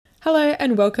Hello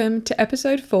and welcome to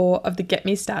episode 4 of the Get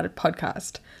Me Started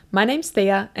podcast. My name's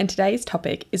Thea and today's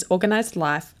topic is Organised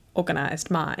Life,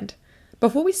 Organised Mind.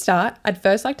 Before we start, I'd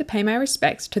first like to pay my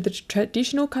respects to the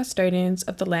traditional custodians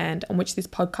of the land on which this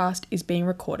podcast is being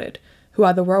recorded, who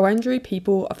are the Wurundjeri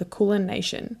people of the Kulin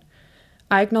Nation.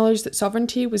 I acknowledge that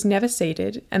sovereignty was never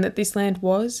ceded and that this land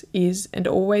was, is and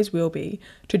always will be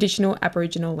traditional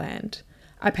Aboriginal land.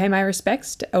 I pay my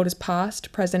respects to elders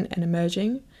past, present and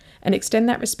emerging, and extend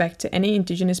that respect to any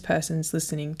Indigenous persons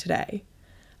listening today.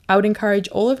 I would encourage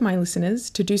all of my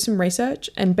listeners to do some research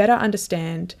and better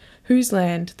understand whose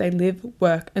land they live,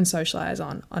 work and socialise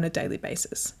on a daily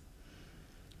basis.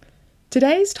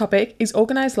 Today's topic is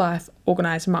Organised Life,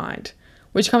 Organised Mind,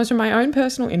 which comes from my own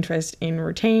personal interest in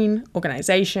routine,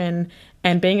 organisation,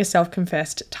 and being a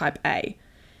self-confessed type A.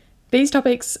 These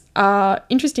topics are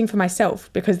interesting for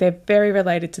myself because they're very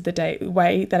related to the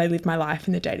way that I live my life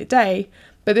in the day-to-day,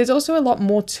 but there's also a lot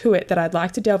more to it that I'd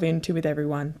like to delve into with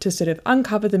everyone to sort of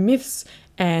uncover the myths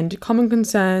and common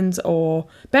concerns or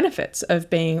benefits of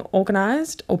being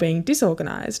organised or being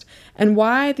disorganised, and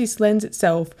why this lends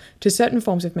itself to certain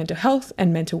forms of mental health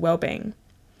and mental well-being.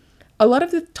 A lot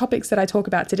of the topics that I talk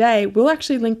about today will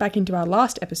actually link back into our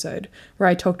last episode where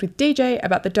I talked with DJ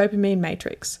about the dopamine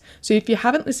matrix. So if you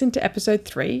haven't listened to episode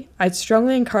 3, I'd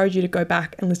strongly encourage you to go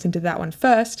back and listen to that one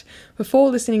first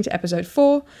before listening to episode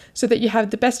 4 so that you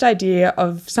have the best idea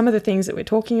of some of the things that we're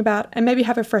talking about and maybe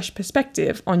have a fresh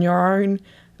perspective on your own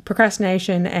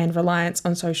procrastination and reliance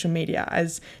on social media,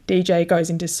 as DJ goes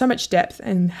into so much depth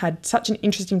and had such an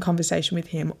interesting conversation with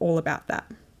him all about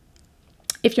that.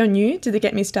 If you're new to the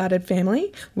Get Me Started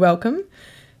family, welcome.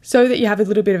 So that you have a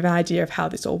little bit of an idea of how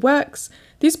this all works,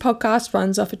 this podcast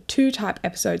runs off a 2-type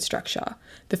episode structure.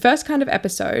 The first kind of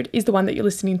episode is the one that you're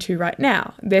listening to right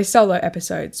now. They're solo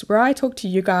episodes where I talk to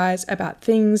you guys about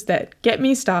things that get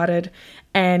me started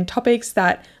and topics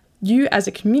that you as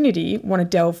a community want to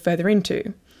delve further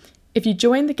into. If you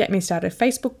join the Get Me Started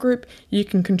Facebook group, you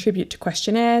can contribute to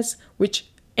questionnaires,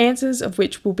 answers of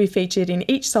which will be featured in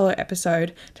each solo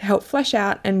episode to help flesh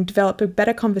out and develop a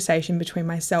better conversation between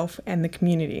myself and the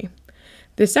community.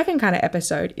 The second kind of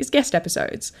episode is guest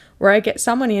episodes, where I get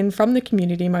someone in from the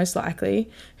community most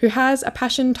likely who has a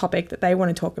passion topic that they want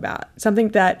to talk about, something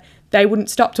that they wouldn't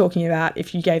stop talking about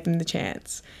if you gave them the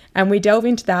chance. And we delve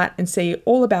into that and see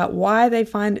all about why they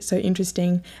find it so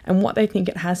interesting and what they think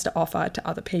it has to offer to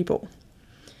other people.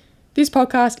 This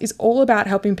podcast is all about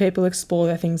helping people explore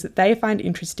the things that they find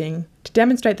interesting to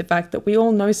demonstrate the fact that we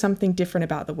all know something different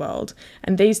about the world,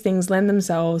 and these things lend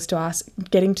themselves to us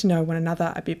getting to know one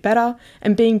another a bit better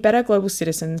and being better global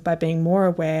citizens by being more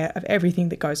aware of everything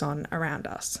that goes on around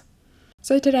us.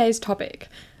 So today's topic,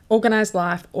 organised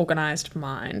life, organised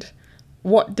mind.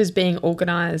 What does being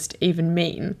organised even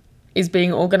mean? Is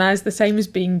being organised the same as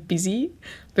being busy?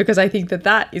 Because I think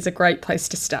that is a great place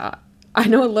to start. I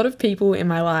know a lot of people in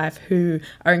my life who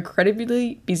are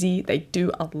incredibly busy. They do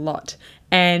a lot.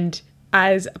 And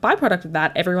as a byproduct of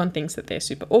that, everyone thinks that they're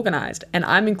super organized. And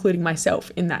I'm including myself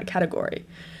in that category.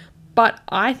 But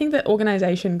I think that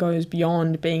organization goes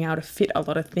beyond being able to fit a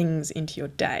lot of things into your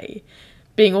day.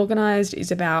 Being organized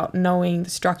is about knowing the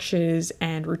structures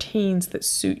and routines that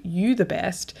suit you the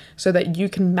best so that you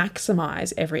can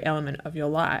maximize every element of your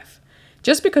life.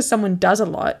 Just because someone does a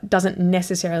lot doesn't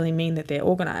necessarily mean that they're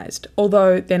organised,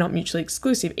 although they're not mutually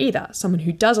exclusive either. Someone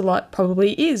who does a lot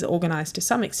probably is organised to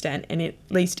some extent, and at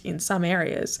least in some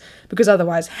areas, because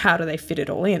otherwise how do they fit it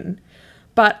all in?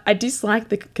 But I dislike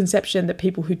the conception that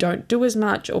people who don't do as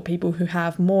much or people who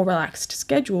have more relaxed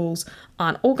schedules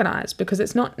aren't organised, because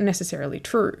it's not necessarily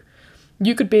true.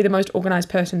 You could be the most organised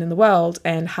person in the world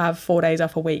and have 4 days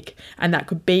off a week, and that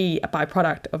could be a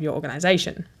byproduct of your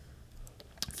organisation.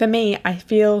 For me, I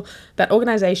feel that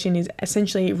organisation is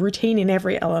essentially routine in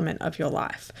every element of your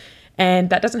life. And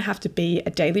that doesn't have to be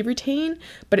a daily routine,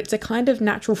 but it's a kind of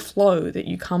natural flow that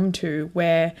you come to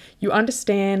where you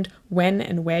understand when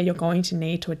and where you're going to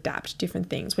need to adapt different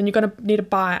things. When you're going to need to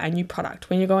buy a new product,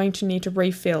 when you're going to need to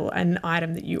refill an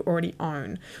item that you already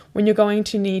own, when you're going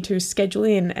to need to schedule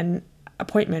in an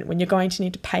appointment, when you're going to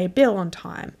need to pay a bill on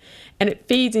time. And it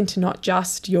feeds into not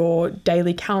just your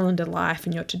daily calendar life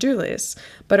and your to-do lists,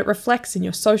 but it reflects in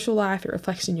your social life, it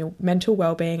reflects in your mental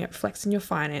well-being, it reflects in your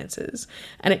finances.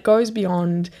 And it goes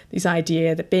beyond this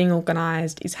idea that being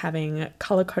organised is having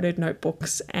colour-coded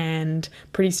notebooks and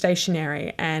pretty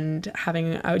stationery and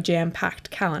having a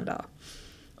jam-packed calendar.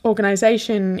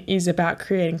 Organisation is about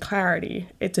creating clarity.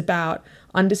 It's about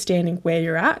understanding where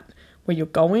you're at, where you're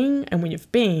going and where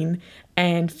you've been,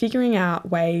 and figuring out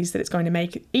ways that it's going to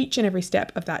make each and every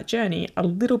step of that journey a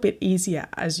little bit easier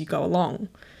as you go along.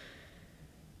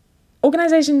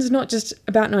 Organisation is not just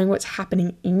about knowing what's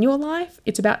happening in your life,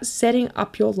 it's about setting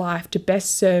up your life to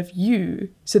best serve you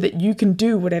so that you can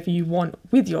do whatever you want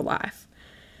with your life.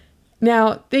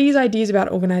 Now, these ideas about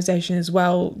organisation as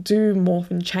well do morph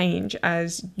and change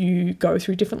as you go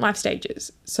through different life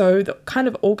stages. So the kind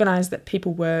of organised that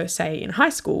people were, say, in high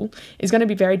school is going to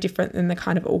be very different than the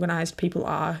kind of organised people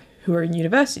are who are in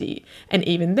university. And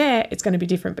even there, it's going to be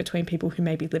different between people who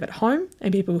maybe live at home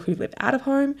and people who live out of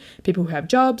home, people who have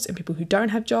jobs and people who don't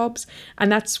have jobs.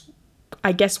 And that's,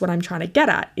 I guess, what I'm trying to get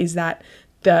at is that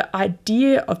the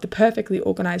idea of the perfectly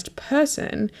organised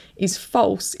person is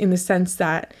false in the sense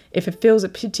that it fulfills a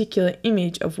particular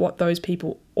image of what those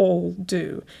people all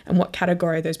do and what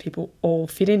category those people all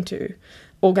fit into.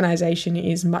 Organisation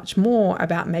is much more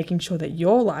about making sure that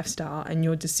your lifestyle and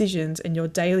your decisions and your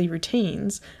daily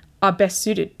routines are best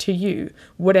suited to you,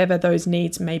 whatever those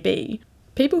needs may be.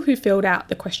 People who filled out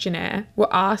the questionnaire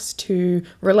were asked to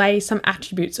relay some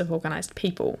attributes of organised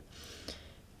people.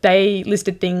 They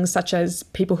listed things such as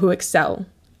people who excel,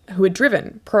 who are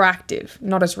driven, proactive,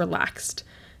 not as relaxed,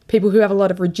 people who have a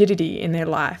lot of rigidity in their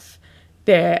life.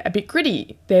 They're a bit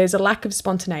gritty, there's a lack of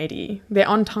spontaneity, they're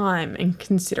on time and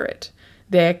considerate,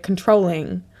 they're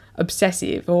controlling,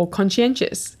 obsessive or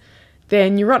conscientious, they're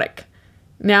neurotic.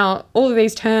 Now, all of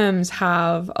these terms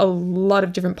have a lot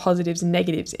of different positives and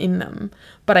negatives in them,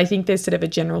 but I think there's sort of a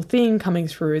general theme coming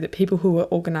through that people who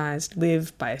are organised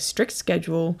live by a strict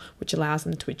schedule, which allows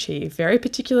them to achieve very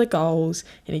particular goals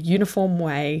in a uniform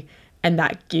way, and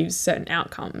that gives certain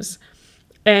outcomes.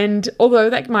 And although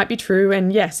that might be true,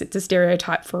 and yes, it's a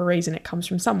stereotype for a reason, it comes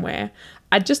from somewhere,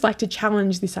 I'd just like to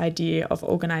challenge this idea of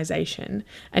organisation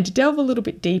and to delve a little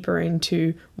bit deeper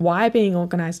into why being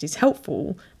organised is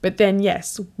helpful, but then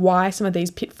yes, why some of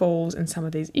these pitfalls and some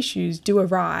of these issues do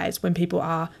arise when people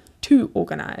are too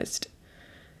organised.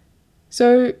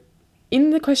 So in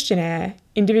the questionnaire,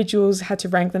 individuals had to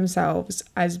rank themselves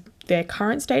as their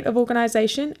current state of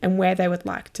organisation and where they would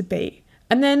like to be.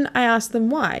 And then I asked them,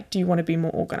 why do you want to be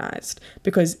more organised?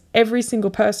 Because every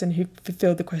single person who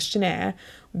fulfilled the questionnaire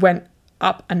went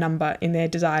up a number in their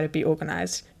desire to be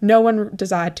organised. No one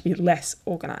desired to be less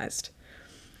organised.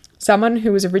 Someone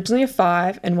who was originally a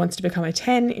 5 and wants to become a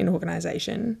 10 in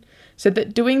organisation said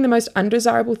that doing the most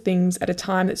undesirable things at a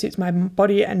time that suits my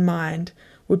body and mind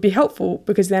would be helpful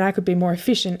because then I could be more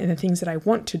efficient in the things that I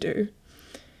want to do.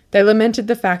 They lamented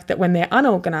the fact that when they're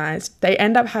unorganised, they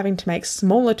end up having to make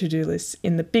smaller to-do lists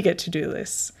in the bigger to-do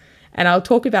lists. And I'll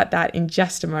talk about that in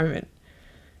just a moment.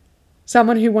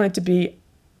 Someone who wanted to be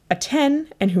a 10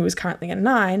 and who was currently a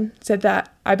 9 said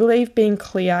that, I believe being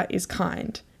clear is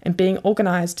kind and being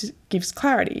organised gives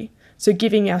clarity. So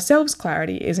giving ourselves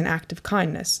clarity is an act of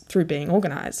kindness through being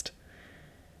organised.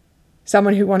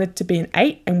 Someone who wanted to be an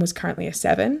 8 and was currently a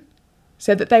 7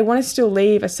 said that they want to still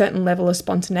leave a certain level of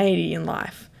spontaneity in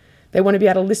life. They want to be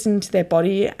able to listen to their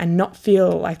body and not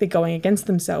feel like they're going against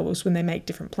themselves when they make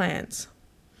different plans.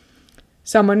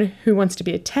 Someone who wants to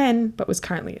be a 10 but was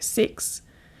currently a 6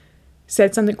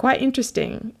 said something quite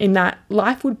interesting in that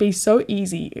life would be so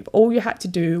easy if all you had to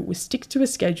do was stick to a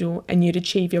schedule and you'd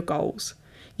achieve your goals.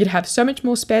 You'd have so much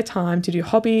more spare time to do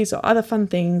hobbies or other fun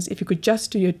things if you could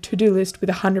just do your to-do list with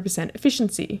 100%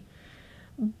 efficiency.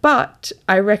 But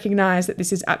I recognise that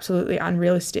this is absolutely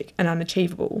unrealistic and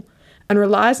unachievable, and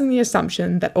relies on the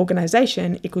assumption that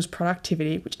organisation equals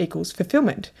productivity, which equals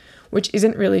fulfillment, which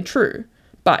isn't really true,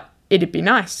 but it'd be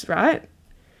nice, right?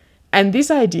 And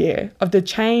this idea of the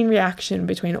chain reaction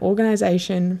between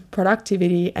organisation,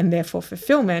 productivity, and therefore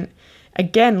fulfillment,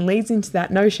 again leads into that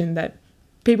notion that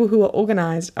people who are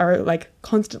organised are like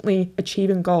constantly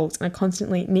achieving goals and are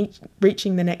constantly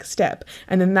reaching the next step,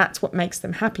 and then that's what makes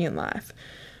them happy in life.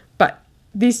 But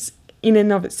this in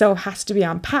and of itself has to be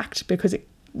unpacked because it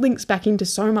links back into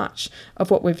so much of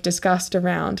what we've discussed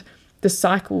around the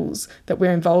cycles that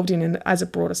we're involved in as a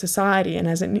broader society and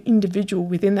as an individual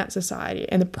within that society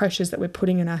and the pressures that we're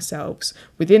putting in ourselves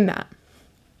within that.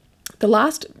 The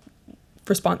last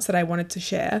response that I wanted to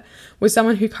share was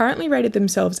someone who currently rated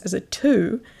themselves as a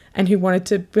 2 and who wanted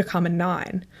to become a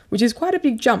 9, which is quite a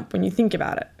big jump when you think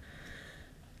about it.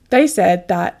 They said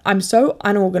that I'm so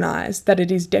unorganised that it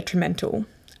is detrimental.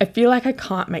 I feel like I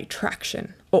can't make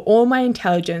traction, or all my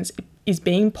intelligence is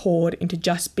being poured into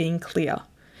just being clear.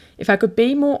 If I could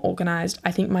be more organised,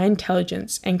 I think my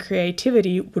intelligence and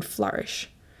creativity would flourish.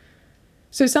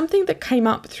 So something that came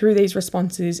up through these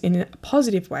responses in a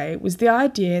positive way was the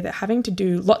idea that having to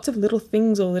do lots of little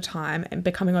things all the time and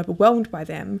becoming overwhelmed by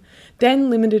them then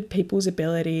limited people's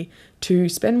ability to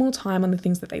spend more time on the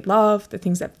things that they love, the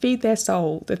things that feed their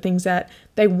soul, the things that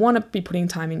they want to be putting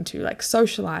time into, like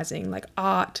socialising, like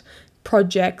art,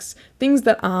 projects, things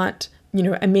that aren't,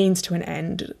 a means to an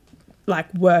end,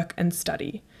 like work and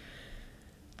study.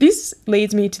 This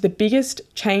leads me to the biggest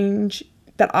change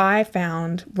that I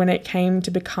found when it came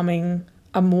to becoming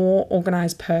a more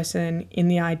organized person, in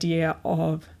the idea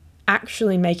of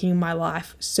actually making my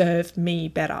life serve me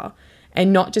better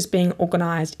and not just being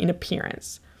organized in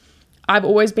appearance. I've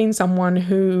always been someone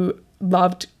who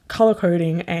loved color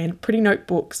coding and pretty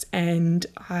notebooks, and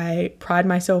I pride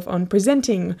myself on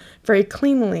presenting very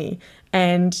cleanly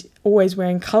and always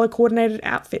wearing color coordinated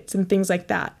outfits and things like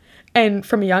that. And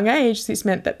from a young age, this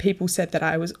meant that people said that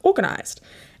I was organized,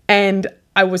 and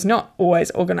I was not always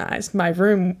organized. My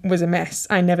room was a mess.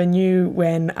 I never knew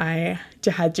when I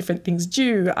had different things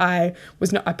due. I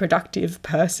was not a productive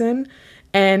person,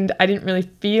 and I didn't really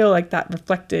feel like that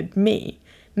reflected me.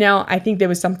 Now, I think there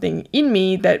was something in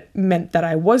me that meant that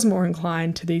I was more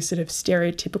inclined to these sort of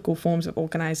stereotypical forms of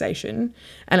organization,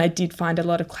 and I did find a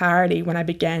lot of clarity when I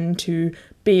began to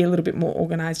be a little bit more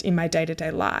organized in my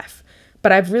day-to-day life.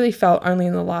 But I've really felt only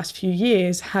in the last few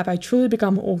years have I truly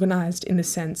become organized in the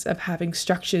sense of having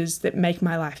structures that make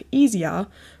my life easier,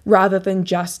 rather than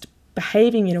just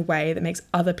behaving in a way that makes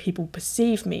other people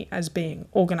perceive me as being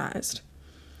organized.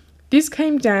 This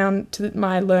came down to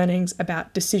my learnings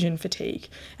about decision fatigue,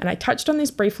 and I touched on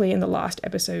this briefly in the last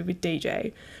episode with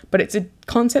DJ, but it's a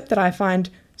concept that I find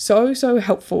so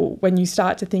helpful when you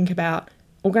start to think about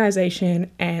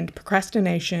organization and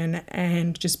procrastination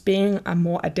and just being a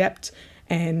more adept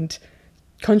and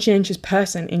conscientious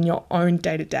person in your own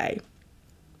day-to-day.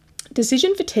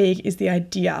 Decision fatigue is the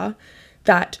idea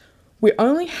that we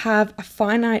only have a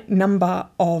finite number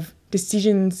of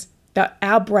decisions that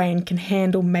our brain can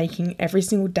handle making every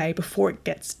single day before it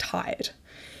gets tired.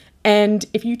 And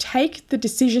if you take the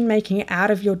decision making out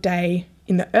of your day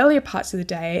in the earlier parts of the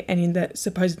day and in the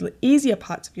supposedly easier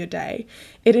parts of your day,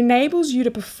 it enables you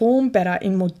to perform better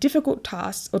in more difficult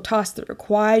tasks, or tasks that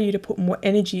require you to put more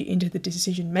energy into the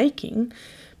decision making,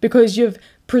 because you've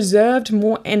preserved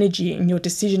more energy in your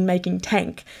decision making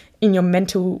tank, in your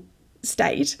mental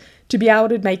state, to be able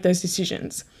to make those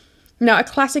decisions. Now, a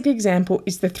classic example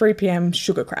is the 3 p.m.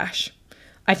 sugar crash.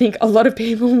 I think a lot of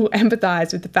people will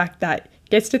empathize with the fact that it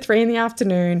gets to 3 in the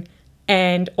afternoon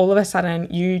and all of a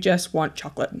sudden you just want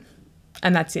chocolate.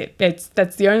 And that's it.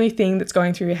 That's the only thing that's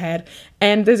going through your head.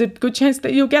 And there's a good chance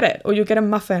that you'll get it, or you'll get a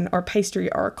muffin or a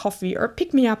pastry or a coffee or a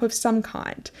pick-me-up of some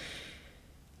kind.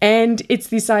 And it's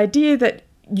this idea that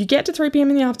you get to 3 p.m.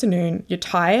 in the afternoon, you're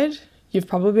tired, you've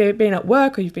probably been at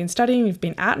work or you've been studying, you've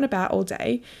been out and about all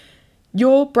day.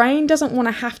 Your brain doesn't want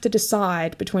to have to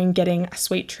decide between getting a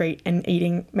sweet treat and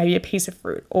eating maybe a piece of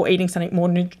fruit, or eating something more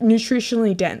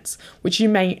nutritionally dense, which you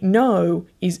may know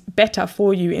is better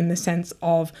for you in the sense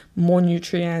of more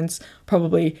nutrients,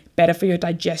 probably better for your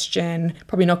digestion,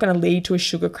 probably not going to lead to a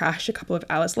sugar crash a couple of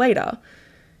hours later.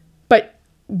 But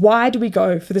why do we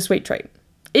go for the sweet treat?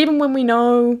 Even when we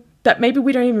know that maybe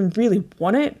we don't even really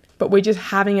want it, but we're just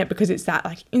having it because it's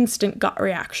that instant gut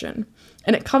reaction.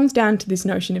 And it comes down to this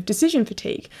notion of decision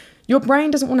fatigue. Your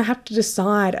brain doesn't want to have to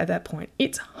decide at that point.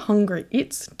 It's hungry,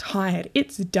 it's tired,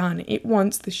 it's done. It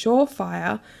wants the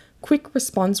surefire, quick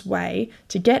response way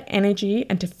to get energy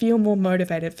and to feel more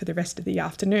motivated for the rest of the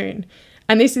afternoon.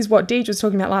 And this is what Deej was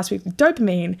talking about last week with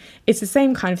dopamine. It's the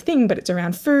same kind of thing, but it's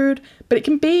around food, but it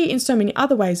can be in so many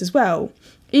other ways as well.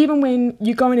 Even when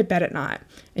you go into bed at night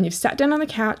and you've sat down on the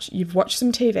couch, you've watched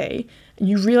some TV, and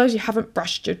you realize you haven't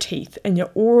brushed your teeth and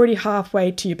you're already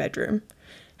halfway to your bedroom.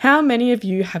 How many of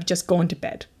you have just gone to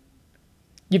bed?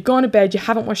 You've gone to bed, you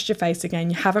haven't washed your face again,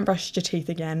 you haven't brushed your teeth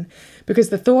again,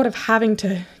 because the thought of having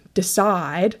to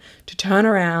decide to turn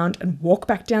around and walk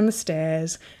back down the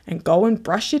stairs and go and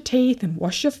brush your teeth and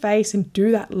wash your face and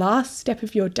do that last step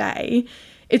of your day,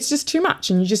 it's just too much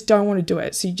and you just don't want to do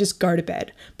it. So you just go to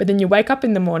bed. But then you wake up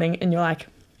in the morning and you're like,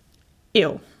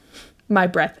 ew, my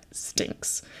breath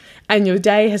stinks. And your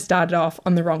day has started off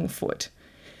on the wrong foot.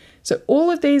 So all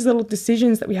of these little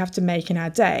decisions that we have to make in our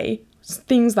day,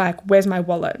 things like, where's my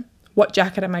wallet? What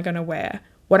jacket am I going to wear?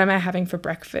 What am I having for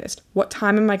breakfast? What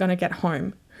time am I going to get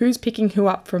home? Who's picking who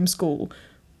up from school?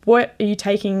 What are you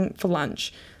taking for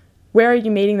lunch? Where are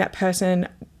you meeting that person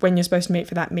when you're supposed to meet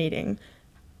for that meeting?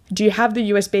 Do you have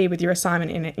the USB with your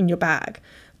assignment in it in your bag?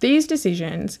 These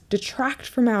decisions detract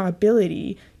from our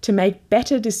ability to make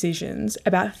better decisions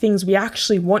about things we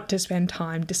actually want to spend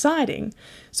time deciding.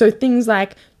 So things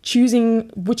like choosing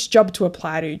which job to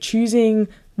apply to, choosing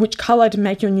which color to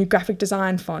make your new graphic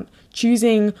design font,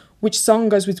 choosing which song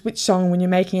goes with which song when you're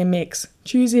making a mix,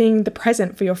 choosing the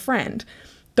present for your friend.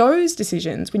 Those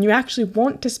decisions, when you actually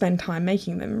want to spend time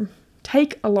making them,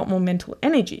 take a lot more mental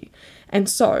energy. And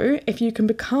so if you can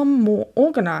become more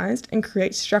organized and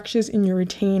create structures in your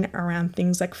routine around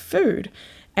things like food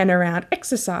and around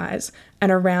exercise and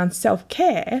around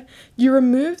self-care, you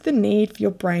remove the need for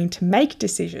your brain to make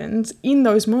decisions in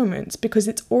those moments because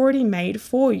it's already made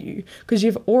for you, because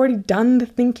you've already done the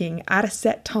thinking at a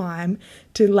set time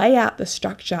to lay out the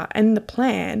structure and the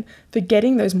plan for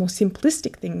getting those more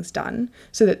simplistic things done,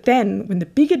 so that then when the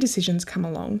bigger decisions come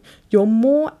along, you're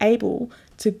more able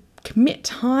to commit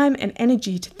time and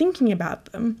energy to thinking about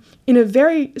them in a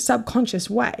very subconscious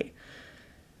way.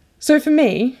 So for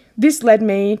me, this led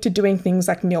me to doing things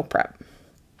like meal prep.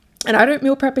 And I don't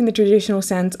meal prep in the traditional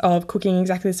sense of cooking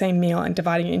exactly the same meal and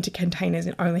dividing it into containers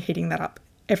and only heating that up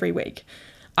every week.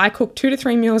 I cook 2 to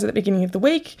 3 meals at the beginning of the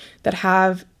week that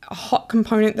have a hot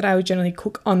component that I would generally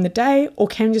cook on the day, or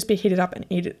can just be heated up and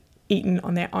eaten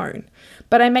on their own.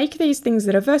 But I make these things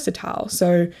that are versatile.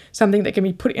 So something that can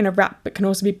be put in a wrap but can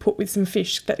also be put with some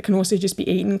fish that can also just be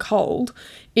eaten cold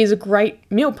is a great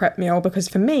meal prep meal, because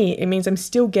for me, it means I'm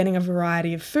still getting a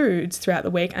variety of foods throughout the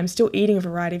week. I'm still eating a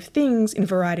variety of things in a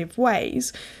variety of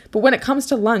ways. But when it comes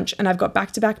to lunch and I've got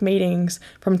back-to-back meetings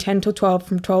from 10 till 12,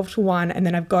 from 12 to 1, and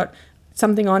then I've got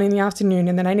something on in the afternoon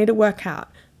and then I need to work out,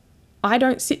 I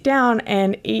don't sit down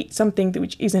and eat something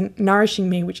which isn't nourishing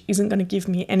me, which isn't going to give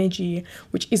me energy,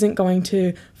 which isn't going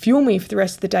to fuel me for the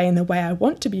rest of the day in the way I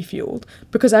want to be fueled,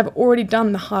 because I've already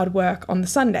done the hard work on the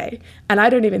Sunday and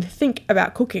I don't even think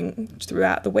about cooking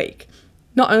throughout the week.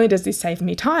 Not only does this save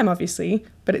me time, obviously,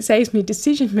 but it saves me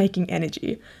decision-making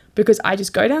energy, because I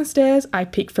just go downstairs, I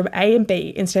pick from A and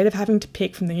B. Instead of having to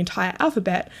pick from the entire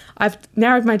alphabet, I've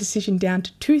narrowed my decision down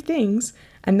to 2 things,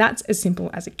 and that's as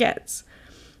simple as it gets.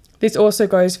 This also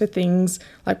goes for things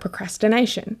like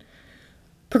procrastination.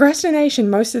 Procrastination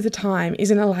most of the time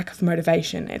isn't a lack of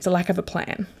motivation, it's a lack of a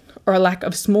plan, or a lack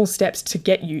of small steps to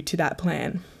get you to that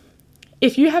plan.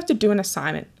 If you have to do an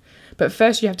assignment, but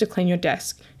first you have to clean your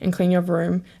desk and clean your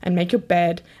room and make your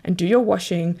bed and do your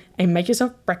washing and make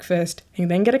yourself breakfast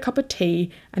and then get a cup of tea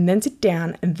and then sit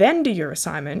down and then do your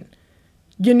assignment,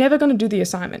 you're never going to do the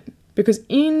assignment. Because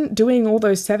in doing all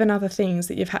those 7 other things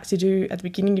that you've had to do at the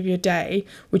beginning of your day,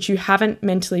 which you haven't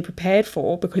mentally prepared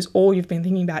for because all you've been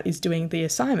thinking about is doing the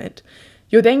assignment,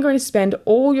 you're then going to spend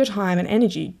all your time and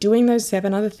energy doing those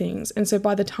 7 other things. And so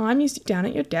by the time you sit down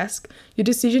at your desk, your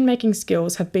decision-making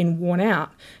skills have been worn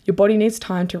out. Your body needs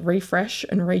time to refresh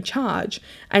and recharge.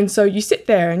 And so you sit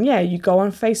there and you go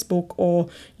on Facebook or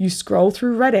you scroll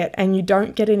through Reddit and you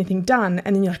don't get anything done.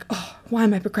 And then you're like, oh, why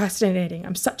am I procrastinating?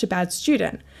 I'm such a bad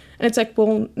student. And it's like,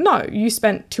 well, no, you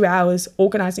spent 2 hours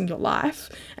organizing your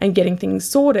life and getting things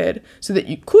sorted so that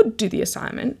you could do the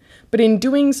assignment. But in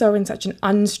doing so in such an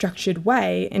unstructured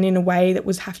way and in a way that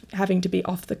was having to be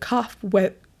off the cuff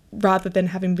rather than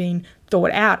having been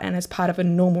thought out and as part of a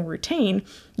normal routine,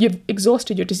 you've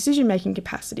exhausted your decision-making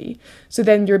capacity. So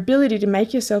then your ability to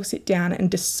make yourself sit down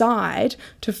and decide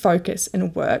to focus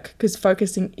and work, because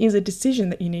focusing is a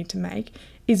decision that you need to make,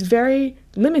 is very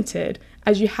limited,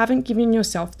 as you haven't given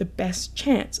yourself the best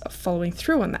chance of following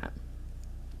through on that.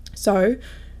 So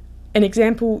an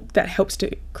example that helps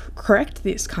to correct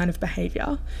this kind of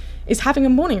behavior is having a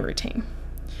morning routine.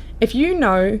 If you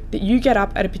know that you get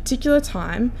up at a particular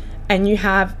time and you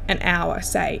have an hour,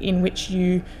 say, in which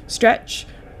you stretch,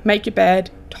 make your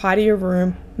bed, tidy your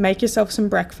room, make yourself some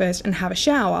breakfast and have a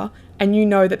shower, and you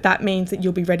know that that means that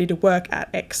you'll be ready to work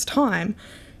at X time,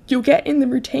 you'll get in the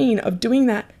routine of doing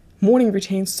that morning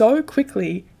routine so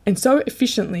quickly and so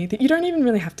efficiently that you don't even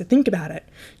really have to think about it.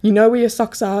 You know where your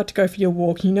socks are to go for your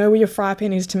walk. You know where your fry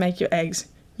pan is to make your eggs.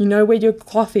 You know where your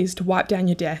cloth is to wipe down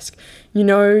your desk. You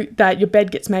know that your bed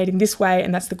gets made in this way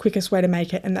and that's the quickest way to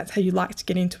make it and that's how you like to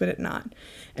get into it at night.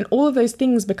 And all of those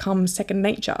things become second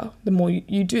nature the more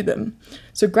you do them.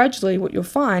 So gradually what you'll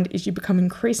find is you become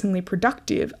increasingly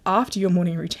productive after your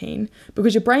morning routine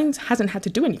because your brain hasn't had to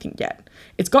do anything yet.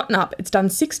 It's gotten up, it's done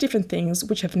 6 different things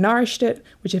which have nourished it,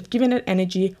 which have given it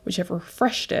energy, which have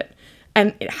refreshed it.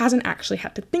 And it hasn't actually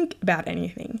had to think about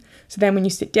anything. So then when you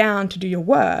sit down to do your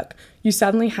work, you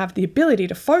suddenly have the ability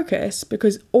to focus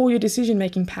because all your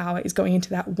decision-making power is going into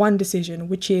that one decision,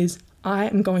 which is, I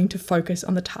am going to focus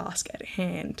on the task at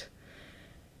hand.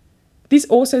 This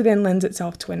also then lends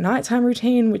itself to a nighttime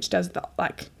routine, which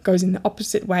goes in the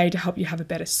opposite way to help you have a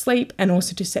better sleep and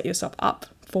also to set yourself up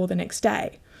for the next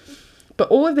day. But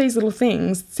all of these little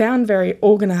things sound very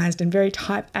organized and very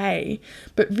type A,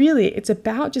 but really it's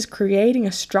about just creating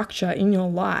a structure in your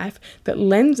life that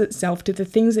lends itself to the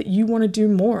things that you want to do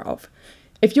more of.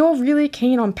 If you're really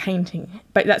keen on painting,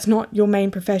 but that's not your main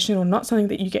profession or not something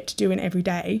that you get to do in every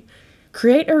day,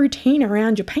 create a routine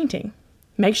around your painting.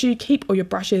 Make sure you keep all your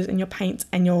brushes and your paints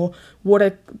and your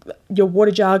water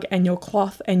jug and your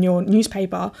cloth and your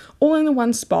newspaper all in the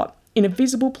one spot in a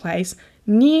visible place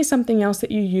near something else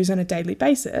that you use on a daily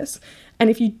basis.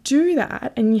 And if you do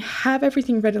that and you have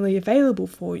everything readily available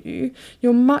for you,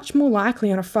 you're much more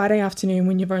likely on a Friday afternoon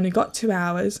when you've only got 2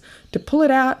 hours to pull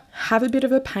it out, have a bit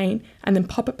of a paint, and then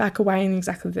pop it back away in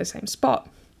exactly the same spot.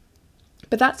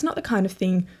 But that's not the kind of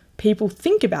thing people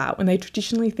think about when they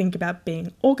traditionally think about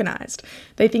being organised.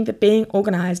 They think that being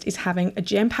organised is having a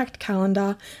jam-packed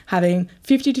calendar, having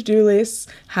 50 to-do lists,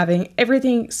 having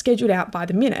everything scheduled out by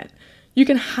the minute. You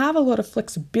can have a lot of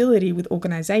flexibility with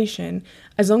organisation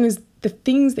as long as the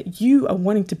things that you are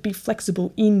wanting to be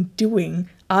flexible in doing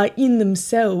are in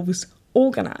themselves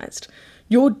organised.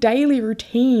 Your daily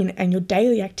routine and your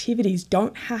daily activities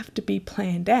don't have to be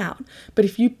planned out, but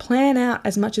if you plan out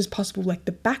as much as possible, like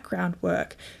the background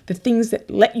work, the things that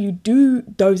let you do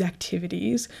those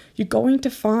activities, you're going to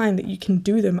find that you can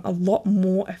do them a lot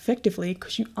more effectively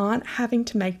because you aren't having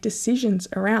to make decisions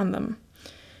around them.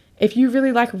 If you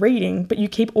really like reading, but you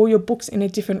keep all your books in a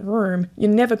different room,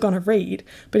 you're never going to read.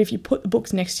 But if you put the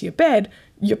books next to your bed,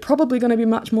 you're probably going to be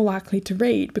much more likely to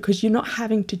read because you're not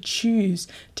having to choose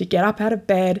to get up out of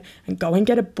bed and go and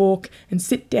get a book and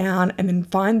sit down and then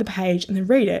find the page and then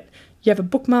read it. You have a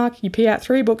bookmark, you pick out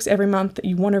 3 books every month that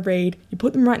you want to read, you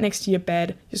put them right next to your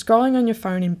bed, you're scrolling on your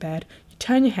phone in bed, you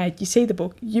turn your head, you see the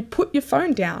book, you put your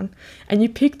phone down and you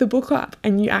pick the book up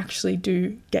and you actually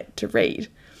do get to read.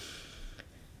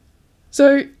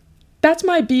 So that's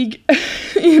my big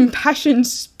impassioned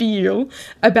spiel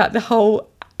about the whole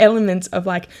elements of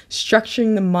like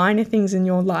structuring the minor things in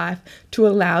your life to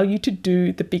allow you to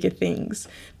do the bigger things.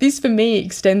 This for me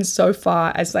extends so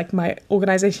far as like my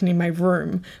organization in my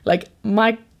room. Like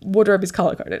my wardrobe is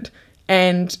color coded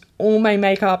and all my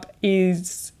makeup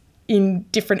is in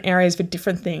different areas for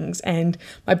different things. And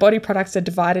my body products are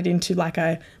divided into like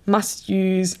a must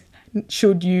use,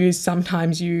 should use,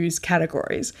 sometimes use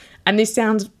categories. And this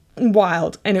sounds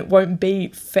wild and it won't be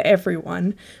for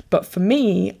everyone, but for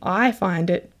me, I find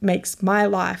it makes my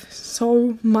life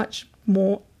so much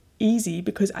more easy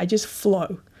because I just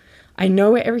flow. I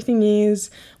know where everything is.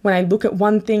 When I look at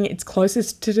one thing, it's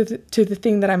closest to the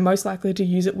thing that I'm most likely to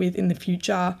use it with in the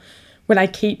future. When I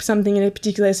keep something in a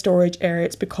particular storage area,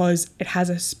 it's because it has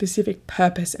a specific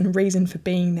purpose and reason for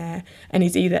being there and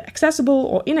is either accessible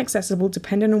or inaccessible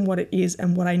depending on what it is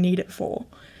and what I need it for.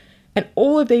 And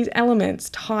all of these elements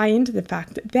tie into the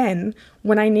fact that then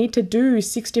when I need to do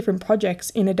 6 different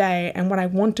projects in a day and when I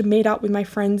want to meet up with my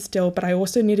friends still, but I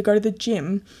also need to go to the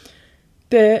gym,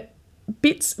 the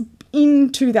bits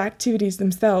into the activities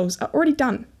themselves are already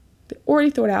done. They're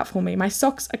already thought out for me. My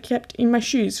socks are kept in my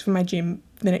shoes for my gym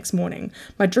the next morning.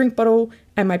 My drink bottle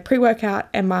and my pre-workout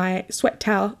and my sweat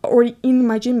towel are already in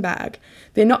my gym bag.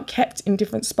 They're not kept in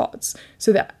different spots.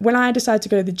 So that when I decide to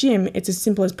go to the gym, it's as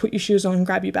simple as put your shoes on and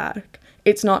grab your bag.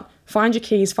 It's not find your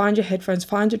keys, find your headphones,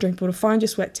 find your drink bottle, find your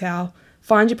sweat towel,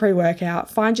 find your pre-workout,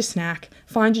 find your snack,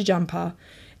 find your jumper.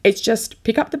 It's just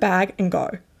pick up the bag and go.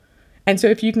 And so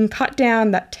if you can cut down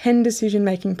that 10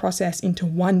 decision-making process into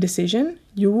one decision,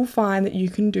 you will find that you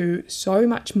can do so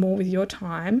much more with your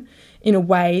time in a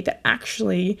way that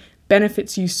actually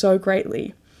benefits you so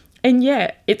greatly. And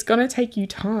yeah, it's going to take you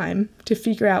time to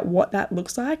figure out what that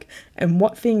looks like and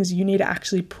what things you need to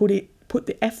actually put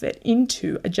the effort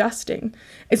into adjusting.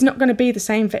 It's not going to be the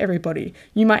same for everybody.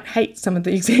 You might hate some of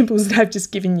the examples that I've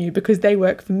just given you because they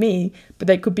work for me, but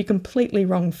they could be completely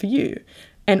wrong for you.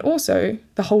 And also,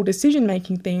 the whole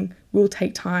decision-making thing will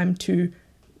take time to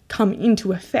come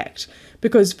into effect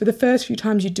because for the first few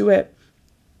times you do it,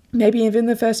 maybe even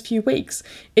the first few weeks,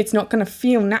 it's not going to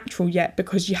feel natural yet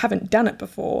because you haven't done it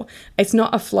before. It's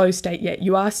not a flow state yet.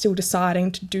 You are still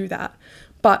deciding to do that.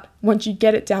 But once you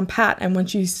get it down pat and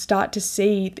once you start to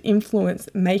see the influence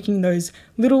that making those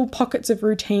little pockets of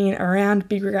routine around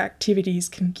bigger activities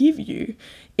can give you,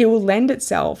 it will lend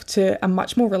itself to a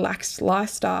much more relaxed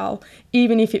lifestyle,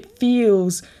 even if it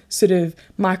feels sort of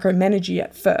micromanagey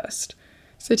at first.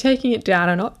 So taking it down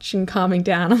a notch and calming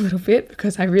down a little bit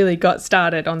because I really got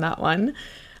started on that one,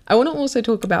 I want to also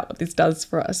talk about what this does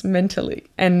for us mentally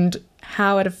and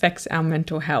how it affects our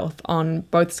mental health on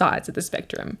both sides of the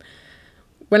spectrum.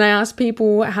 When I asked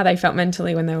people how they felt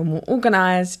mentally when they were more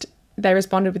organised, they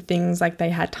responded with things like they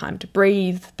had time to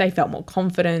breathe, they felt more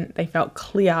confident, they felt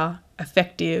clear,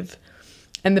 effective.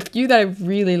 And the few that I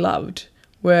really loved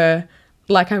were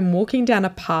like I'm walking down a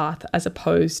path as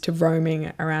opposed to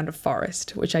roaming around a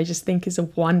forest, which I just think is a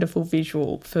wonderful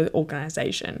visual for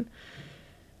organisation.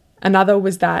 Another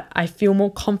was that I feel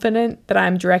more confident that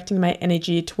I'm directing my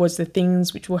energy towards the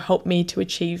things which will help me to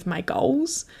achieve my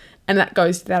goals And that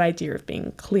goes to that idea of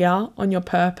being clear on your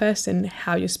purpose and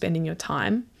how you're spending your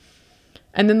time.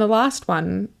 And then the last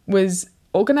one was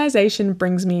organization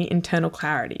brings me internal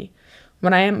clarity.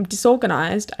 When I am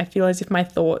disorganized, I feel as if my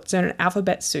thoughts are an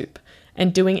alphabet soup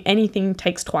and doing anything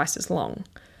takes twice as long.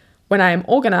 When I am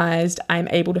organized, I am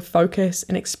able to focus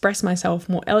and express myself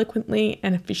more eloquently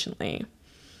and efficiently.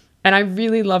 And I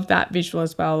really love that visual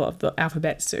as well of the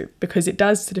alphabet soup, because it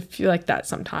does sort of feel like that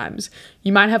sometimes.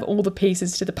 You might have all the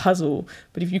pieces to the puzzle,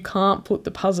 but if you can't put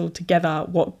the puzzle together,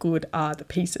 what good are the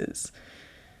pieces?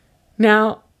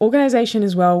 Now, organization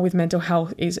as well with mental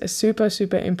health is a super,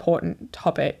 super important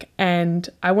topic. And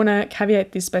I want to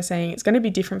caveat this by saying it's going to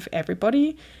be different for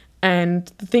everybody.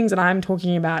 And the things that I'm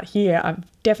talking about here are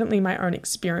definitely my own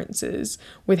experiences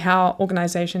with how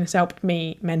organization has helped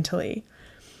me mentally.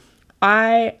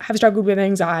 I have struggled with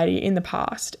anxiety in the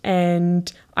past,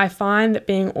 and I find that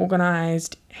being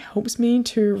organized helps me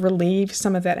to relieve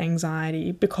some of that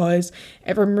anxiety because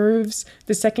it removes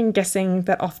the second guessing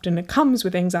that often comes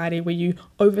with anxiety, where you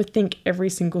overthink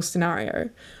every single scenario.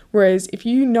 Whereas if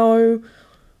you know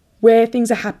where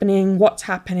things are happening, what's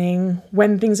happening,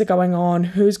 when things are going on,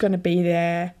 who's going to be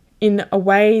there, in a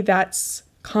way that's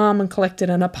calm and collected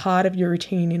and a part of your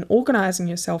routine in organizing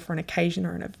yourself for an occasion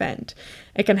or an event,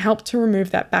 it can help to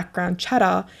remove that background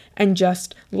chatter and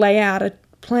just lay out a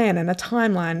plan and a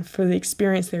timeline for the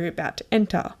experience that you're about to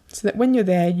enter, so that when you're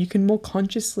there, you can more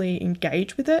consciously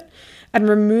engage with it and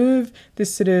remove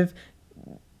this sort of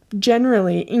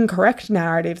generally incorrect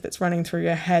narrative that's running through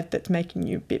your head that's making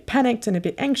you a bit panicked and a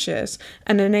bit anxious,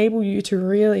 and enable you to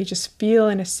really just feel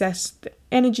and assess the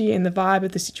energy and the vibe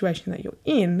of the situation that you're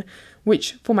in,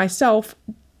 which for myself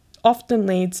often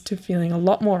leads to feeling a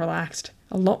lot more relaxed,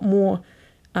 a lot more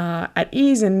at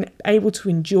ease, and able to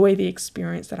enjoy the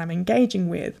experience that I'm engaging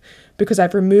with, because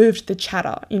I've removed the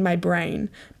chatter in my brain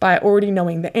by already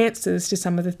knowing the answers to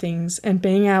some of the things and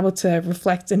being able to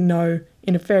reflect and know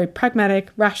in a very pragmatic,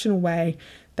 rational way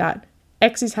that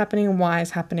X is happening and Y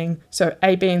is happening, so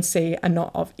A, B, and C are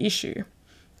not of issue.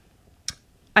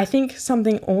 I think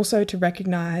something also to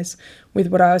recognize with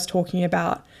what I was talking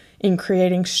about in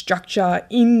creating structure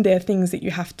in the things that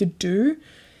you have to do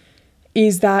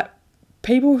is that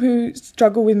people who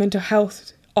struggle with mental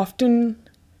health often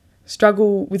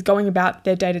struggle with going about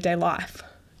their day-to-day life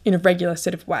in a regular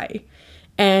sort of way.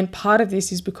 And part of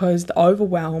this is because the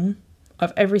overwhelm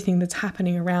of everything that's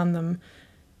happening around them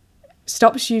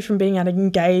stops you from being able to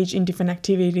engage in different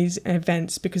activities and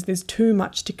events, because there's too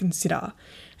much to consider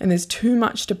and there's too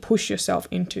much to push yourself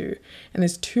into and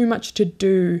there's too much to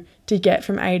do to get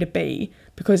from A to B,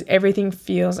 because everything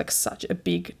feels like such a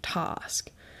big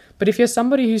task. But if you're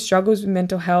somebody who struggles with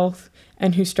mental health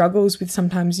and who struggles with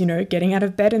sometimes, getting out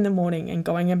of bed in the morning and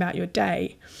going about your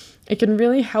day, it can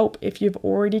really help if you've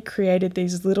already created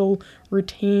these little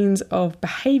routines of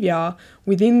behavior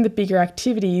within the bigger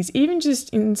activities, even just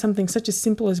in something such as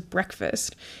simple as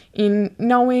breakfast, in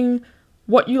knowing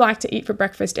what you like to eat for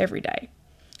breakfast every day.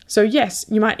 So yes,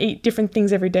 you might eat different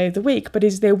things every day of the week, but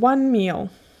is there one meal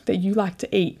that you like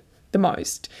to eat the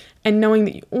most? And knowing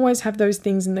that you always have those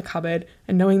things in the cupboard,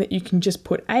 and knowing that you can just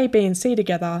put A, B, and C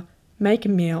together, make a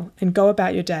meal and go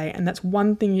about your day, and that's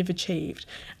one thing you've achieved.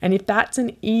 And if that's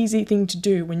an easy thing to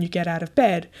do when you get out of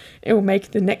bed, it will make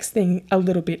the next thing a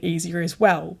little bit easier as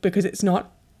well, because it's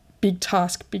not big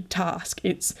task,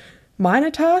 it's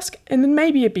minor task and then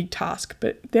maybe a big task.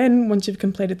 But then once you've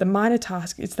completed the minor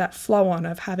task, it's that flow on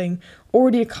of having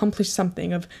already accomplished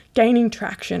something, of gaining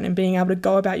traction and being able to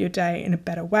go about your day in a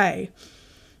better way.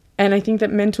 And I think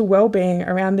that mental well-being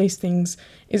around these things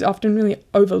is often really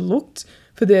overlooked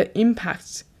for the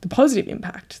impact, the positive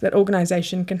impact that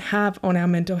organisation can have on our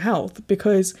mental health.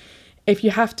 Because if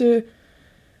you have to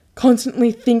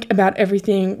constantly think about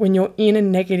everything when you're in a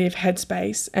negative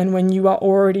headspace and when you are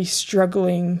already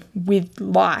struggling with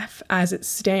life as it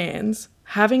stands,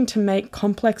 having to make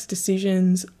complex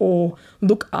decisions or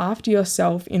look after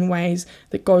yourself in ways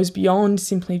that goes beyond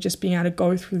simply just being able to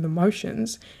go through the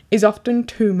motions is often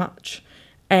too much.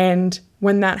 And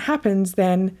when that happens,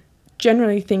 then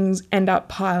generally things end up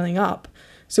piling up.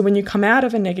 So when you come out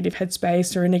of a negative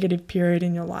headspace or a negative period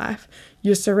in your life,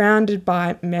 you're surrounded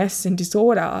by mess and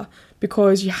disorder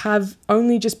because you have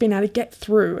only just been able to get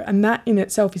through, and that in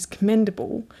itself is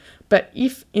commendable. But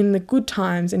if in the good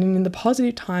times and in the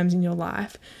positive times in your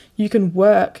life, you can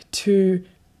work to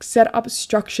set up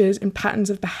structures and patterns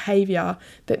of behavior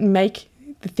that make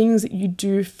the things that you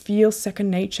do feel second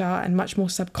nature and much more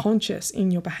subconscious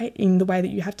in your in the way that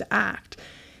you have to act,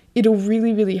 it'll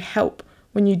really, really help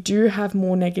when you do have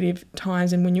more negative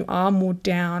times and when you are more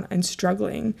down and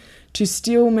struggling, to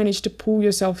still manage to pull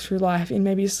yourself through life in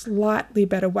maybe a slightly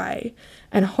better way.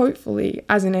 And hopefully,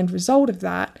 as an end result of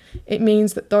that, it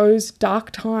means that those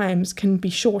dark times can be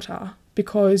shorter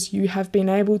because you have been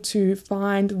able to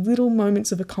find little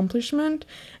moments of accomplishment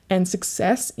and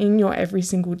success in your every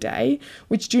single day,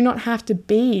 which do not have to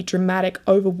be dramatic,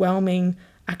 overwhelming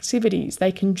activities.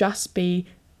 They can just be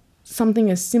something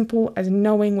as simple as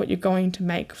knowing what you're going to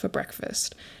make for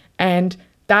breakfast. And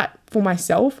that, for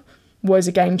myself, was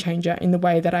a game changer in the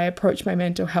way that I approach my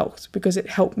mental health, because it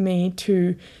helped me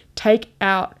to take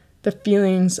out the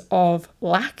feelings of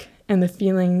lack and the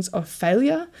feelings of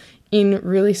failure in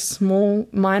really small,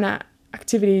 minor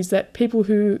activities that people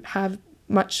who have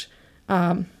much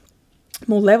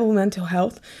more level mental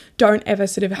health don't ever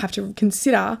sort of have to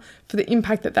consider for the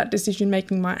impact that that decision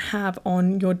making might have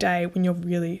on your day when you're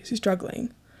really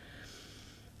struggling.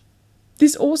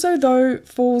 This also, though,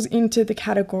 falls into the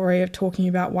category of talking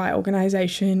about why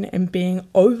organisation and being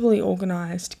overly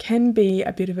organised can be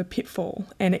a bit of a pitfall,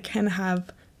 and it can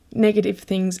have negative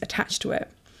things attached to it.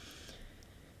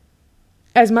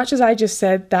 As much as I just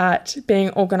said that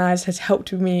being organised has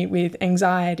helped me with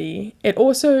anxiety, it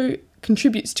also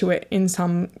contributes to it in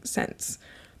some sense,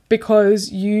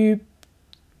 because you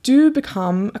do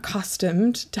become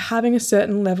accustomed to having a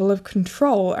certain level of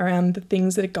control around the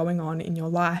things that are going on in your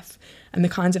life and the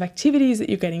kinds of activities that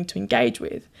you're getting to engage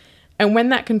with. And when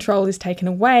that control is taken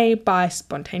away by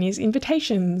spontaneous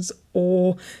invitations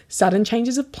or sudden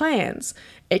changes of plans,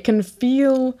 it can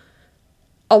feel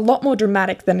a lot more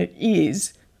dramatic than it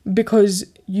is, because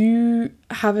you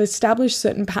have established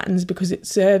certain patterns because it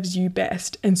serves you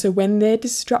best. And so when they're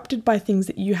disrupted by things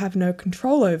that you have no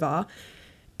control over,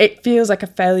 it feels like a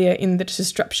failure in the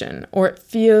disruption, or it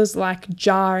feels like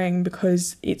jarring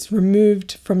because it's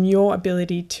removed from your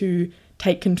ability to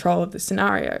take control of the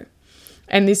scenario.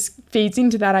 And this feeds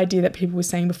into that idea that people were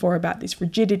saying before about this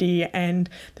rigidity and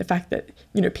the fact that,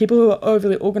 people who are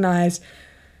overly organized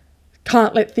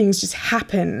can't let things just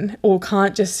happen, or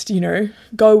can't just,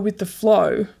 go with the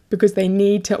flow, because they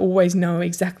need to always know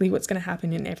exactly what's going to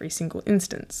happen in every single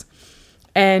instance.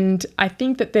 And I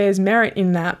think that there's merit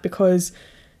in that, because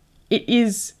it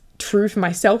is true for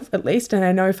myself at least, and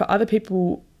I know for other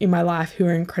people in my life who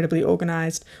are incredibly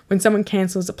organized, when someone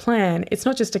cancels a plan, it's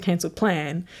not just a cancelled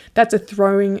plan, that's a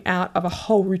throwing out of a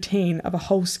whole routine, of a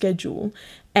whole schedule.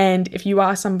 And if you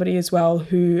are somebody as well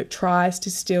who tries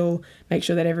to still make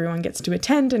sure that everyone gets to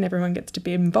attend and everyone gets to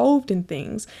be involved in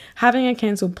things, having a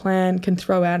cancelled plan can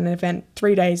throw out an event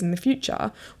 3 days in the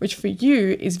future, which for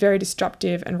you is very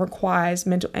disruptive and requires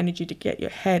mental energy to get your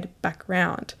head back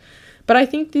around. But I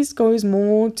think this goes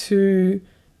more to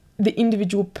the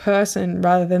individual person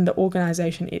rather than the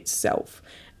organisation itself.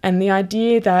 And the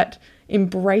idea that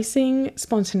embracing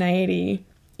spontaneity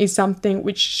is something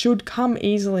which should come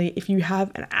easily if you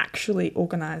have an actually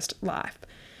organised life.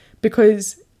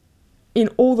 Because in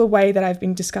all the way that I've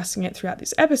been discussing it throughout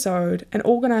this episode, an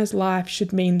organised life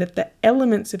should mean that the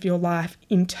elements of your life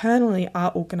internally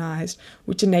are organised,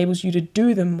 which enables you to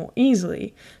do them more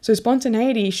easily. So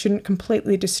spontaneity shouldn't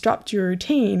completely disrupt your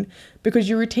routine, because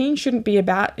your routine shouldn't be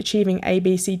about achieving A,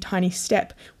 B, C tiny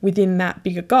step within that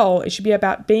bigger goal. It should be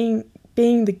about being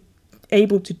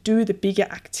able to do the bigger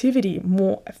activity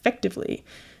more effectively.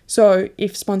 So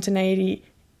if spontaneity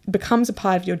becomes a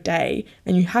part of your day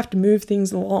and you have to move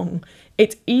things along,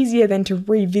 it's easier then to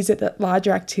revisit that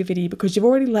larger activity because you've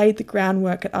already laid the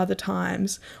groundwork at other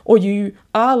times, or you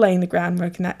are laying the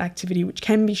groundwork in that activity which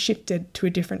can be shifted to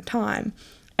a different time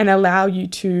and allow you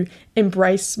to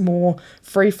embrace more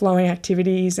free-flowing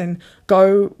activities and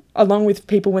go along with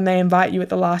people when they invite you at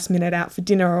the last minute out for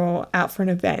dinner or out for an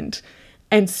event,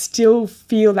 and still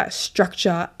feel that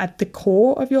structure at the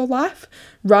core of your life,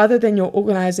 rather than your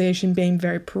organisation being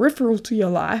very peripheral to your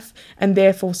life, and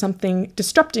therefore something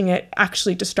disrupting it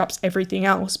actually disrupts everything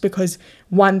else because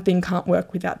one thing can't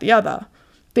work without the other.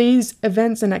 These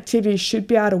events and activities should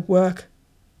be able to work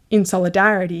in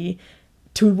solidarity,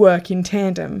 to work in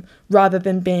tandem, rather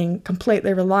than being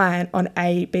completely reliant on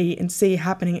A, B, and C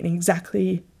happening in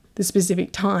exactly the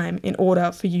specific time in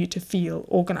order for you to feel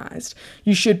organised.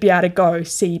 You should be able to go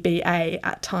C, B, A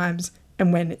at times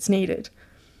and when it's needed.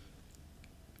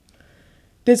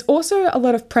 There's also a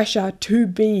lot of pressure to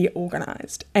be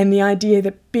organised, and the idea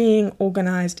that being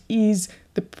organised is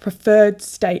the preferred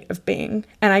state of being.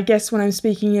 And I guess when I'm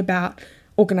speaking about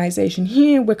organisation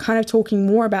here, we're kind of talking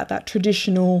more about that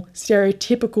traditional,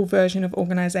 stereotypical version of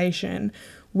organisation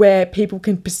where people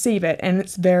can perceive it, and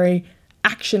it's very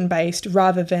action-based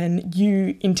rather than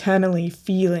you internally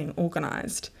feeling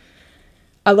organised.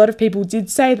 A lot of people did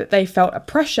say that they felt a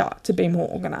pressure to be more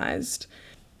organised.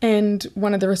 And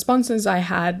one of the responses I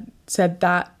had said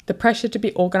that the pressure to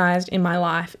be organised in my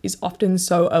life is often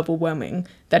so overwhelming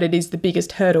that it is the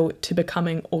biggest hurdle to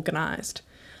becoming organised.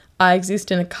 I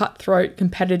exist in a cutthroat,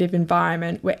 competitive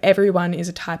environment where everyone is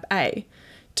a type A.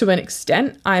 To an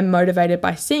extent, I am motivated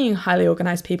by seeing highly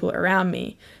organised people around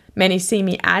me. Many see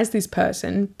me as this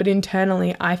person, but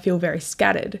internally I feel very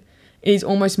scattered. It is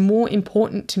almost more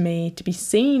important to me to be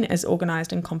seen as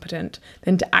organised and competent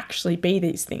than to actually be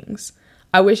these things.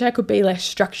 I wish I could be less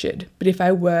structured, but if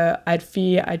I were, I'd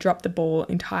fear I dropped the ball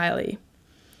entirely.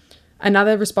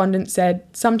 Another respondent said,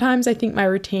 sometimes I think my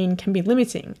routine can be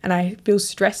limiting and I feel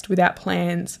stressed without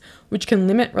plans, which can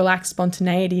limit relaxed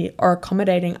spontaneity or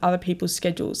accommodating other people's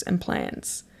schedules and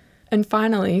plans. And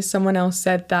finally, someone else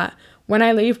said that when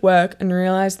I leave work and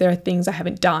realise there are things I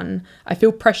haven't done, I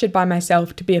feel pressured by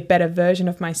myself to be a better version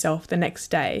of myself the next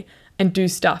day and do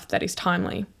stuff that is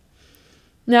timely.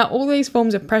 Now, all these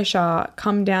forms of pressure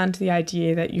come down to the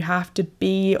idea that you have to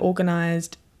be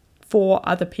organised for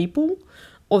other people,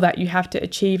 or that you have to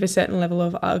achieve a certain level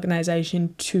of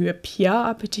organisation to appear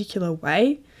a particular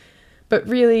way. But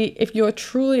really, if you're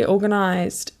truly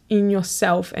organised in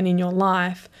yourself and in your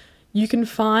life, you can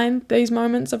find these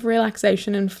moments of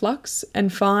relaxation and flux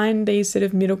and find these sort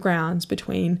of middle grounds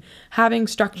between having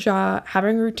structure,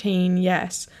 having routine,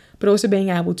 yes, but also being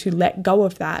able to let go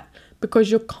of that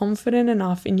because you're confident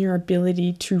enough in your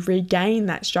ability to regain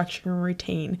that structure and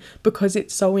routine because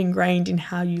it's so ingrained in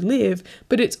how you live,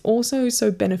 but it's also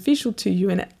so beneficial to you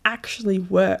and it actually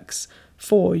works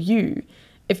for you.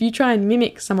 If you try and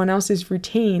mimic someone else's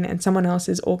routine and someone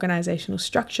else's organizational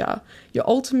structure, you're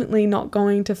ultimately not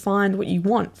going to find what you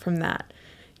want from that.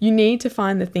 You need to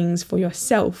find the things for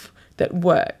yourself that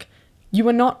work. You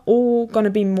are not all going to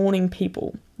be morning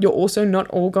people. You're also not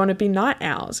all going to be night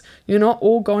owls. You're not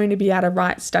all going to be able to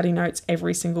write study notes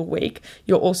every single week.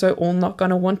 You're also all not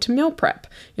going to want to meal prep.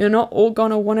 You're not all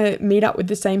going to want to meet up with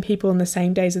the same people on the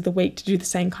same days of the week to do the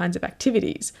same kinds of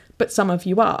activities, but some of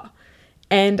you are.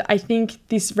 And I think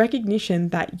this recognition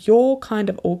that your kind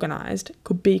of organised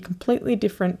could be completely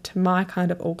different to my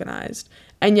kind of organised,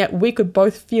 and yet we could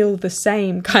both feel the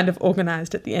same kind of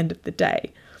organised at the end of the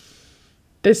day.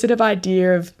 This sort of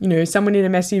idea of, someone in a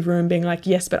messy room being like,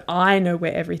 yes, but I know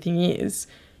where everything is,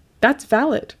 that's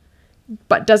valid.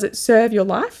 But does it serve your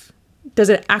life? Does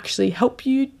it actually help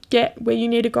you get where you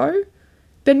need to go?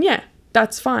 Then yeah,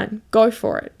 that's fine. Go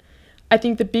for it. I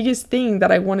think the biggest thing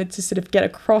that I wanted to sort of get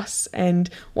across and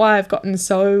why I've gotten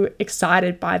so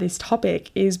excited by this topic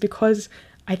is because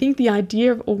I think the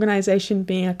idea of organisation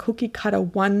being a cookie cutter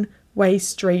one-way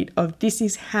street of this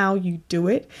is how you do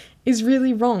it is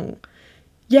really wrong.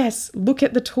 Yes, look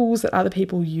at the tools that other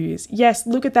people use. Yes,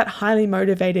 look at that highly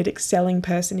motivated, excelling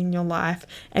person in your life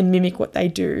and mimic what they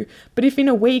do. But if in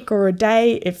a week or a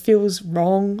day it feels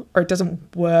wrong or it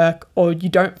doesn't work or you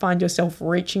don't find yourself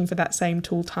reaching for that same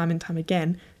tool time and time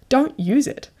again, don't use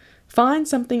it. Find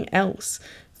something else.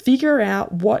 Figure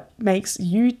out what makes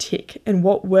you tick and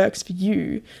what works for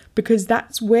you, because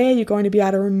that's where you're going to be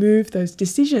able to remove those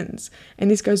decisions. And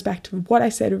this goes back to what I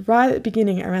said right at the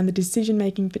beginning around the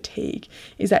decision-making fatigue,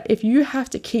 is that if you have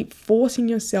to keep forcing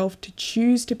yourself to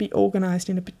choose to be organized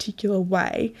in a particular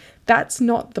way, that's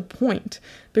not the point,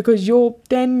 because you're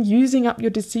then using up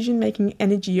your decision-making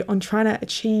energy on trying to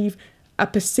achieve a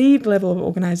perceived level of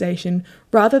organization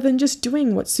rather than just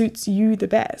doing what suits you the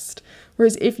best.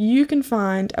 Whereas if you can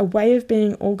find a way of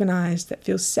being organized that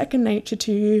feels second nature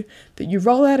to you, that you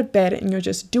roll out of bed and you're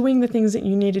just doing the things that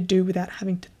you need to do without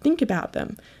having to think about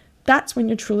them, that's when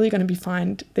you're truly going to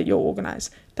find that you're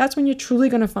organized. That's when you're truly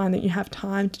going to find that you have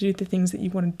time to do the things that you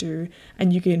want to do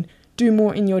and you can do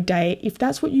more in your day if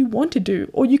that's what you want to do,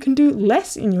 or you can do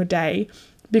less in your day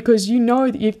because you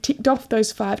know that you've ticked off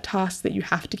those 5 tasks that you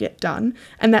have to get done,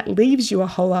 and that leaves you a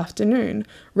whole afternoon,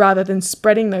 rather than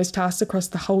spreading those tasks across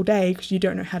the whole day because you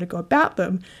don't know how to go about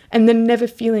them, and then never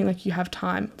feeling like you have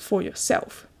time for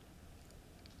yourself.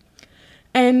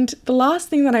 And the last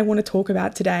thing that I want to talk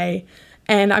about today,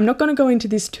 and I'm not going to go into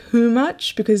this too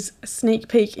much because a sneak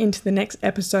peek into the next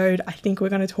episode, I think we're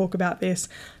going to talk about this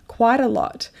quite a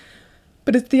lot.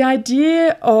 But it's the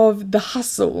idea of the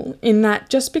hustle, in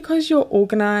that just because you're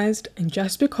organized and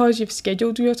just because you've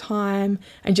scheduled your time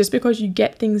and just because you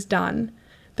get things done,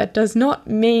 that does not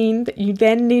mean that you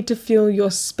then need to fill your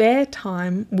spare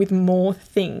time with more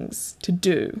things to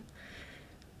do.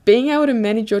 Being able to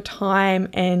manage your time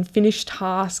and finish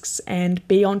tasks and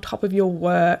be on top of your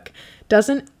work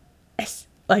doesn't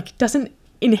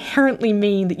inherently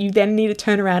mean that you then need to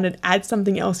turn around and add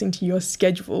something else into your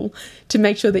schedule to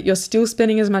make sure that you're still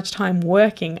spending as much time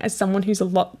working as someone who's a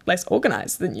lot less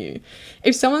organized than you.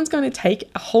 If someone's going to take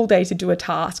a whole day to do a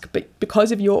task, but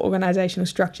because of your organizational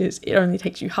structures, it only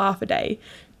takes you half a day,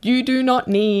 you do not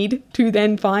need to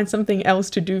then find something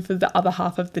else to do for the other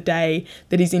half of the day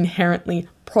that is inherently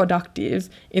productive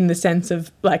in the sense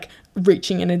of like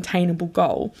reaching an attainable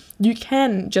goal. You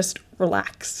can just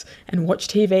relax and watch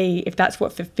TV if that's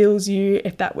what fulfills you,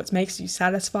 if that's what makes you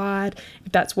satisfied,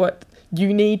 if that's what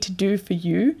you need to do for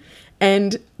you.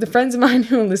 And the friends of mine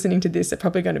who are listening to this are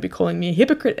probably going to be calling me a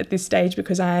hypocrite at this stage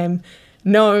because I am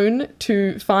known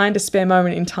to find a spare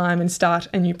moment in time and start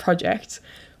a new project.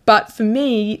 But for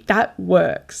me, that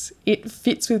works. It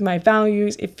fits with my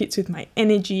values, it fits with my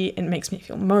energy, it makes me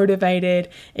feel motivated,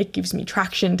 it gives me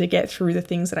traction to get through the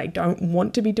things that I don't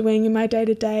want to be doing in my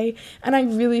day-to-day, and I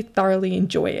really thoroughly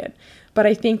enjoy it. But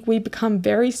I think we become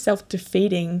very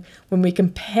self-defeating when we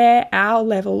compare our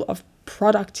level of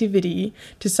productivity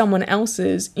to someone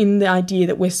else's in the idea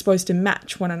that we're supposed to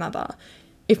match one another.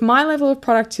 If my level of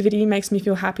productivity makes me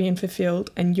feel happy and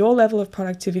fulfilled, and your level of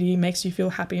productivity makes you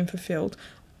feel happy and fulfilled,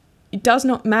 it does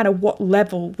not matter what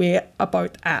level we're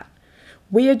both at.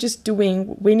 We are just doing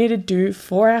what we need to do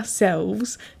for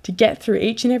ourselves to get through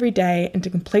each and every day and to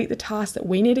complete the tasks that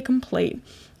we need to complete,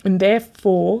 and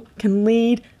therefore can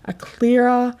lead a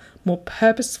clearer, more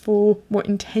purposeful, more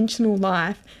intentional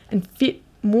life and fit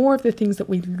more of the things that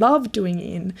we love doing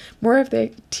in, more of the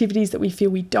activities that we feel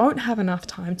we don't have enough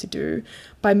time to do,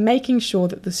 by making sure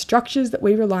that the structures that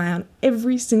we rely on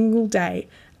every single day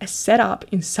are set up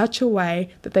in such a way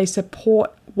that they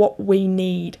support what we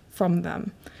need from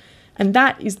them. And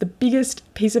that is the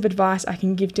biggest piece of advice I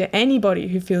can give to anybody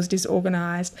who feels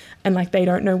disorganized and like they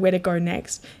don't know where to go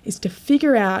next, is to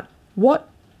figure out what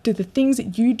do the things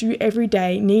that you do every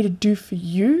day need to do for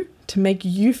you to make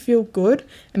you feel good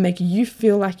and make you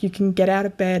feel like you can get out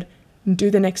of bed and do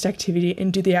the next activity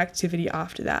and do the activity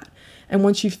after that. And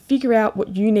once you figure out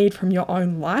what you need from your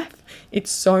own life,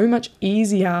 it's so much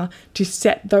easier to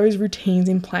set those routines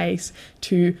in place,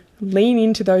 to lean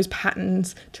into those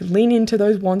patterns, to lean into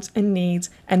those wants and needs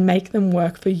and make them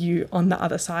work for you on the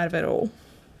other side of it all.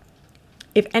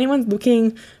 If anyone's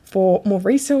looking for more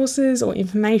resources or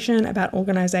information about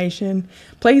organisation,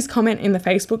 please comment in the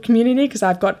Facebook community because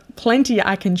I've got plenty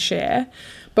I can share.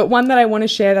 But one that I want to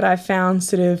share that I've found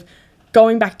sort of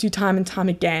going back to time and time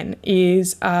again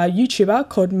is a YouTuber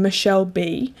called Michelle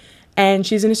B. And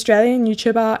she's an Australian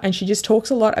YouTuber and she just talks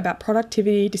a lot about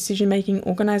productivity, decision-making,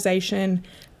 organisation,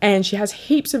 and she has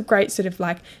heaps of great sort of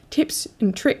like tips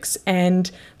and tricks and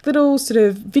little sort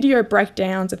of video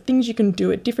breakdowns of things you can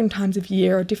do at different times of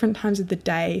year or different times of the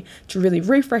day to really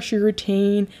refresh your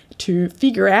routine, to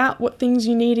figure out what things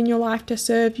you need in your life to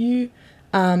serve you.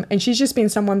 And she's just been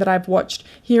someone that I've watched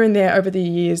here and there over the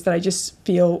years that I just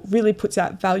feel really puts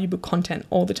out valuable content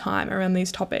all the time around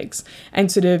these topics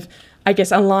and sort of, I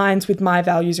guess, aligns with my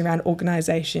values around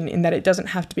organisation in that it doesn't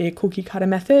have to be a cookie cutter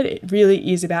method. It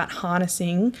really is about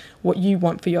harnessing what you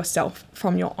want for yourself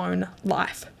from your own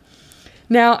life.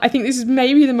 Now, I think this is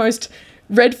maybe the most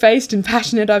red-faced and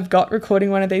passionate I've got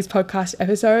recording one of these podcast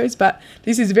episodes, but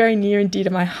this is very near and dear to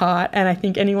my heart, and I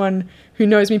think anyone who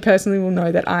knows me personally will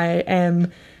know that I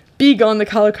am big on the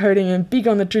colour coding and big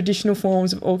on the traditional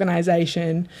forms of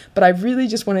organisation, but I really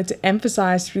just wanted to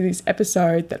emphasise through this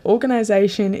episode that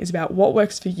organisation is about what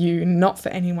works for you, not for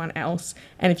anyone else,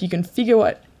 and if you can figure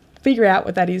out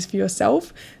what that is for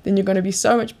yourself, then you're going to be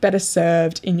so much better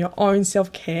served in your own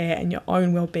self-care and your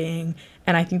own well-being.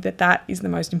 And I think that that is the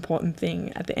most important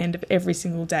thing at the end of every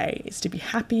single day, is to be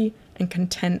happy and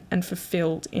content and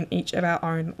fulfilled in each of our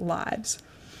own lives.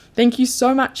 Thank you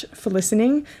so much for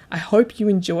listening. I hope you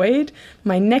enjoyed.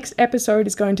 My next episode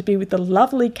is going to be with the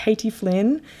lovely Katie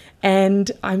Flynn,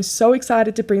 and I'm so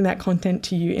excited to bring that content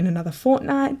to you in another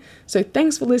fortnight. So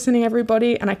thanks for listening,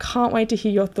 everybody, and I can't wait to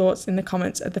hear your thoughts in the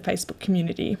comments of the Facebook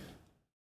community.